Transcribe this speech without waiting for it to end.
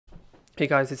Hey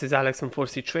guys, this is Alex from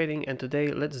 4C Trading, and today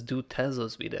let's do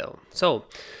Tezos video. So,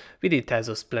 we did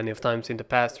Tezos plenty of times in the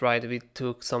past, right? We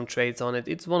took some trades on it.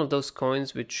 It's one of those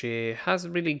coins which has a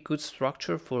really good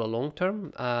structure for a long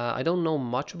term. I don't know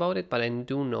much about it, but I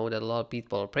do know that a lot of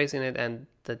people are praising it and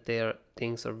that their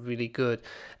things are really good,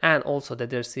 and also that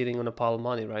they're sitting on a pile of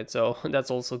money, right? So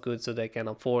that's also good, so they can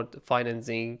afford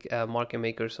financing market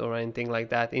makers or anything like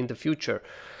that in the future.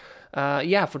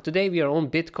 Yeah, for today we are on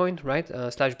Bitcoin, right?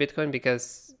 Slash Bitcoin,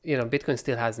 because Bitcoin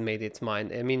still hasn't made its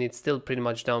mind. I mean, it's still pretty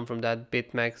much down from that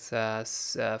BitMEX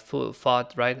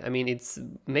FUD, right? I mean, it's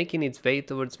making its way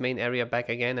towards main area back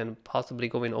again and possibly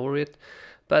going over it.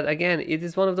 But again, it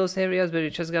is one of those areas where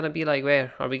it's just gonna be like,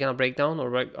 where are we gonna break down,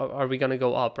 or are we gonna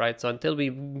go up, right? So until we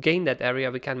gain that area,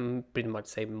 we can't pretty much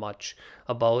say much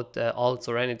about alts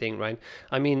or anything, right?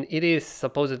 I mean, it is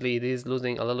supposedly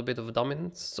losing a little bit of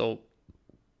dominance, so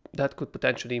that could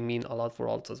potentially mean a lot for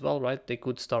alts as well, right? They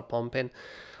could start pumping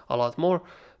a lot more,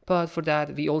 but for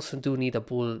that we also do need a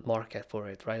bull market for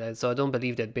it, right? So I don't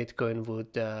believe that Bitcoin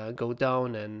would go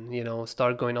down and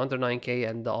start going under 9k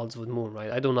and the alts would move,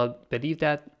 right? I do not believe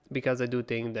that, because I do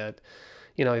think that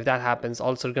if that happens,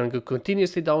 alts are going to go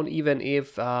continuously down, even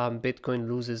if Bitcoin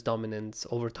loses dominance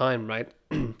over time, right?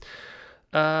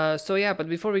 So yeah, but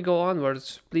before we go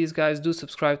onwards, please guys do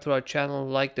subscribe to our channel,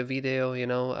 like the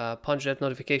video, punch that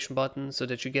notification button so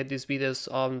that you get these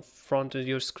videos on front of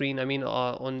your screen, I mean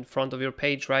on front of your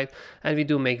page, right? And we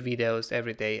do make videos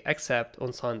every day except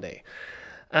on Sunday.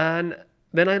 And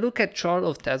when I look at chart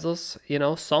of Tezos,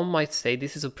 some might say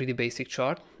this is a pretty basic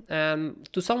chart, and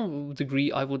to some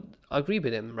degree I would agree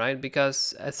with him, right?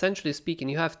 Because essentially speaking,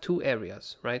 you have two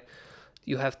areas, right?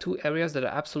 You have two areas that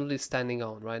are absolutely standing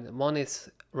out, right? One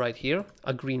is right here,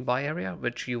 a green buy area,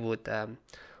 which you would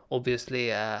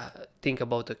obviously think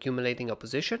about accumulating a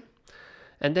position.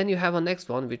 And then you have a next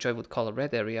one, which I would call a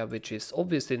red area, which is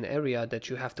obviously an area that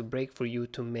you have to break for you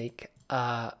to make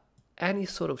any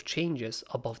sort of changes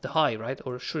above the high, right?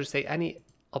 Or should I say any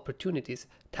opportunities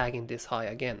tagging this high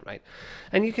again, right?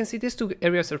 And you can see these two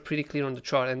areas are pretty clear on the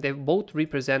chart, and they both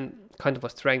represent kind of a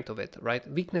strength of it, right?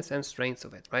 Weakness and strengths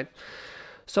of it, right?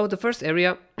 So the first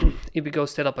area, if we go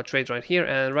set up a trade right here,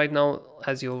 and right now,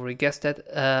 as you already guessed it,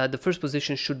 the first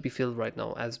position should be filled right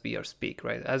now as we speak,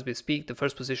 right? As we speak, the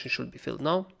first position should be filled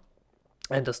now,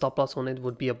 and the stop loss on it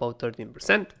would be about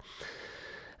 13%.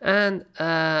 And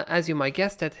as you might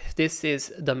guess that this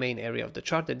is the main area of the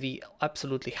chart that we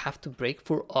absolutely have to break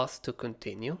for us to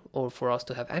continue, or for us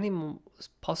to have any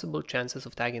possible chances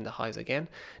of tagging the highs again.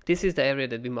 This is the area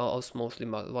that we mostly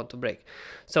want to break.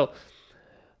 So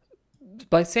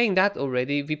by saying that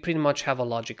already, we pretty much have a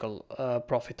logical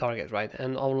profit target, right?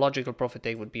 And our logical profit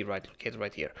take would be located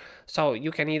right here. So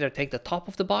you can either take the top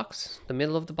of the box, the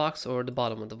middle of the box, or the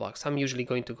bottom of the box. I'm usually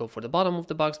going to go for the bottom of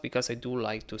the box because I do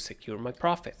like to secure my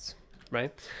profits,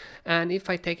 right? And if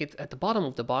I take it at the bottom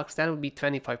of the box, that would be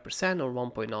 25% or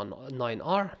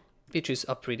 1.9R, which is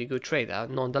a pretty good trade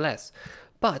nonetheless.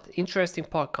 But interesting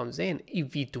part comes in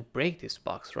if we do break this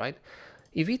box, right?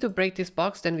 If we do break this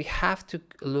box, then we have to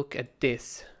look at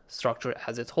this structure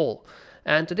as a whole.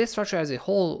 And to this structure as a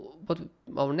whole, what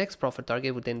our next profit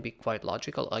target would then be quite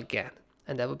logical again.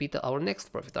 And that would be our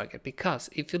next profit target, because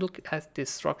if you look at this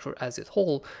structure as a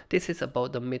whole, this is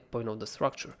about the midpoint of the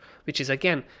structure, which is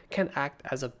again can act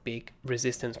as a big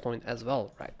resistance point as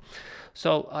well, right?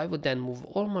 So I would then move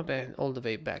all the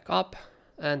way back up,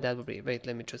 and that would be, wait,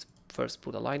 let me just first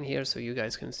put a line here so you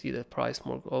guys can see the price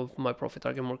more of my profit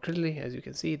target more clearly. As you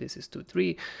can see, this is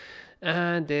 2.3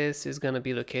 and this is going to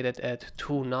be located at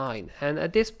 2.9, and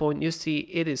at this point you see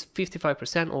it is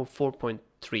 55% or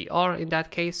 4.3R in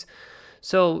that case.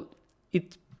 So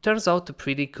it turns out a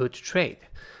pretty good trade.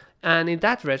 And in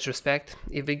that retrospect,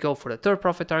 if we go for the third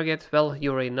profit target, well,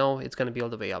 you already know it's going to be all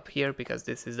the way up here, because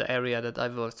this is the area that I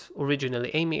was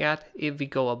originally aiming at. If we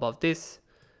go above this,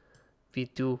 we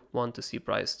do want to see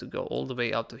price to go all the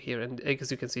way up to here, and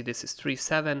as you can see, this is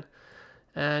 3.7,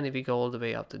 and if we go all the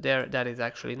way up to there, that is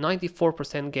actually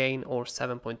 94% gain or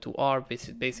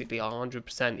 7.2R, basically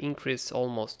 100% increase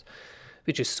almost,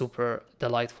 which is super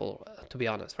delightful, to be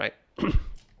honest, right?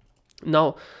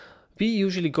 Now, we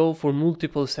usually go for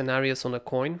multiple scenarios on a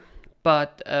coin,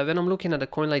 but when I'm looking at a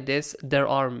coin like this, there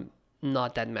are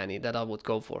not that many that I would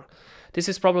go for. This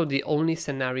is probably the only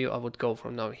scenario I would go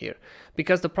from down here,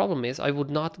 because the problem is I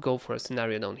would not go for a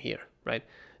scenario down here, right?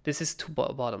 This is too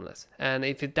bottomless, and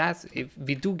if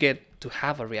we do get to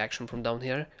have a reaction from down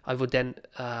here, I would then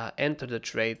enter the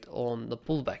trade on the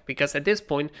pullback, because at this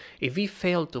point, if we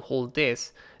fail to hold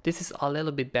this is a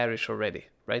little bit bearish already,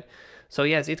 right? So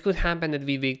yes, it could happen that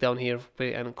we wick down here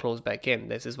and close back in.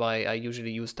 This is why I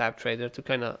usually use tab trader to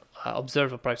kind of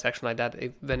observe a price action like that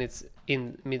when it's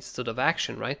in midst of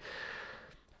action, right?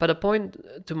 But the point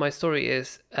to my story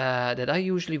is that I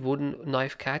usually wouldn't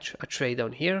knife catch a trade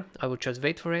down here. I would just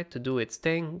wait for it to do its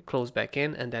thing, close back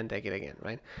in, and then take it again,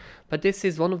 right? But this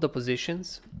is one of the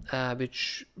positions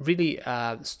which really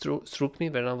struck me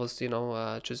when I was,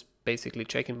 just basically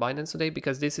checking Binance today,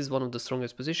 because this is one of the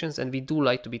strongest positions, and we do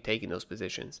like to be taking those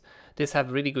positions. This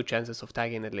have really good chances of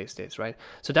tagging at least this, right?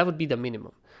 So that would be the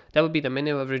minimum. That would be the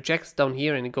minimum. If it rejects down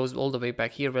here and it goes all the way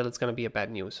back here, well, it's going to be a bad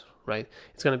news, right?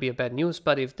 It's going to be a bad news.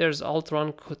 But if there's alt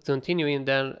run continuing,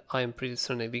 then I am pretty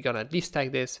certain we're going to at least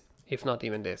tag this, if not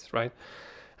even this, right?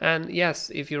 And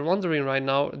yes, if you're wondering right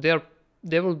now, there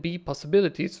will be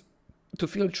possibilities to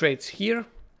fill trades here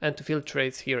and to fill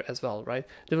trades here as well, right?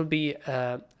 There will be,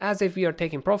 as if we are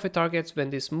taking profit targets,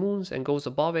 when this moons and goes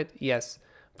above it, yes,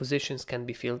 positions can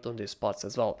be filled on these spots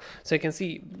as well. So you can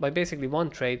see by basically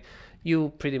one trade,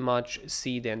 you pretty much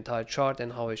see the entire chart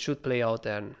and how it should play out,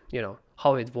 and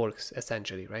how it works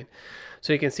essentially, right?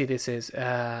 So you can see this is,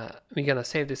 we're gonna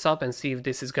save this up and see if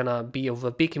this is gonna be of a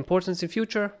big importance in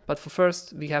future. But for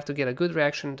first, we have to get a good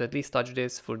reaction to at least touch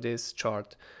this for this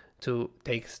chart to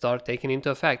start taking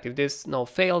into effect. If this now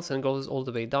fails and goes all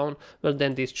the way down, well,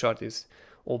 then this chart is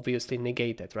obviously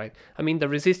negated, right? I mean, the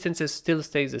resistances still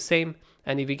stays the same,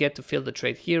 and if we get to fill the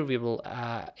trade here, we will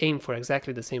aim for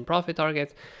exactly the same profit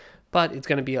target, but it's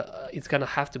gonna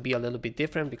have to be a little bit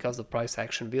different because the price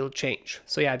action will change.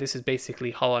 So yeah, this is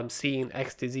basically how I'm seeing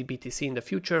XTZ BTC in the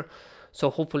future. So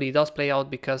hopefully it does play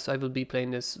out, because I will be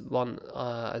playing this one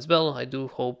as well. I do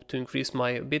hope to increase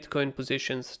my Bitcoin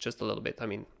positions just a little bit. I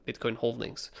mean, Bitcoin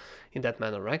holdings in that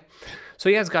manner, right? So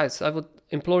yes, guys, I would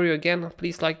implore you again,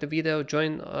 please like the video,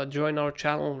 join our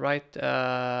channel, right,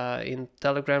 in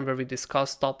Telegram, where we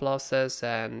discuss stop losses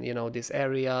and, these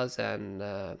areas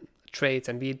and trades,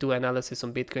 and we do analysis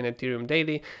on Bitcoin and Ethereum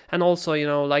daily. And also,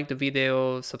 like the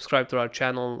video, subscribe to our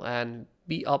channel, and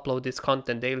we upload this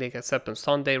content daily except on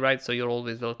Sunday, right? So you're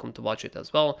always welcome to watch it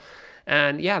as well.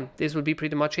 And yeah, this will be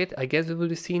pretty much it. I guess we will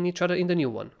be seeing each other in the new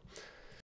one.